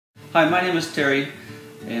Hi, my name is Terry,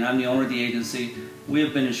 and I'm the owner of the agency. We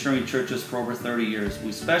have been insuring churches for over 30 years.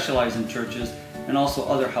 We specialize in churches and also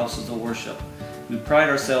other houses of worship. We pride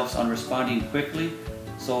ourselves on responding quickly,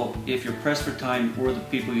 so if you're pressed for time, we're the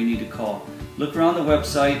people you need to call. Look around the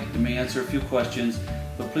website, we may answer a few questions,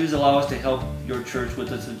 but please allow us to help your church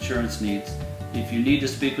with its insurance needs. If you need to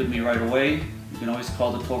speak with me right away, you can always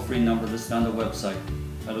call the toll-free number listed on the website.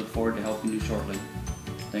 I look forward to helping you shortly.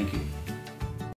 Thank you.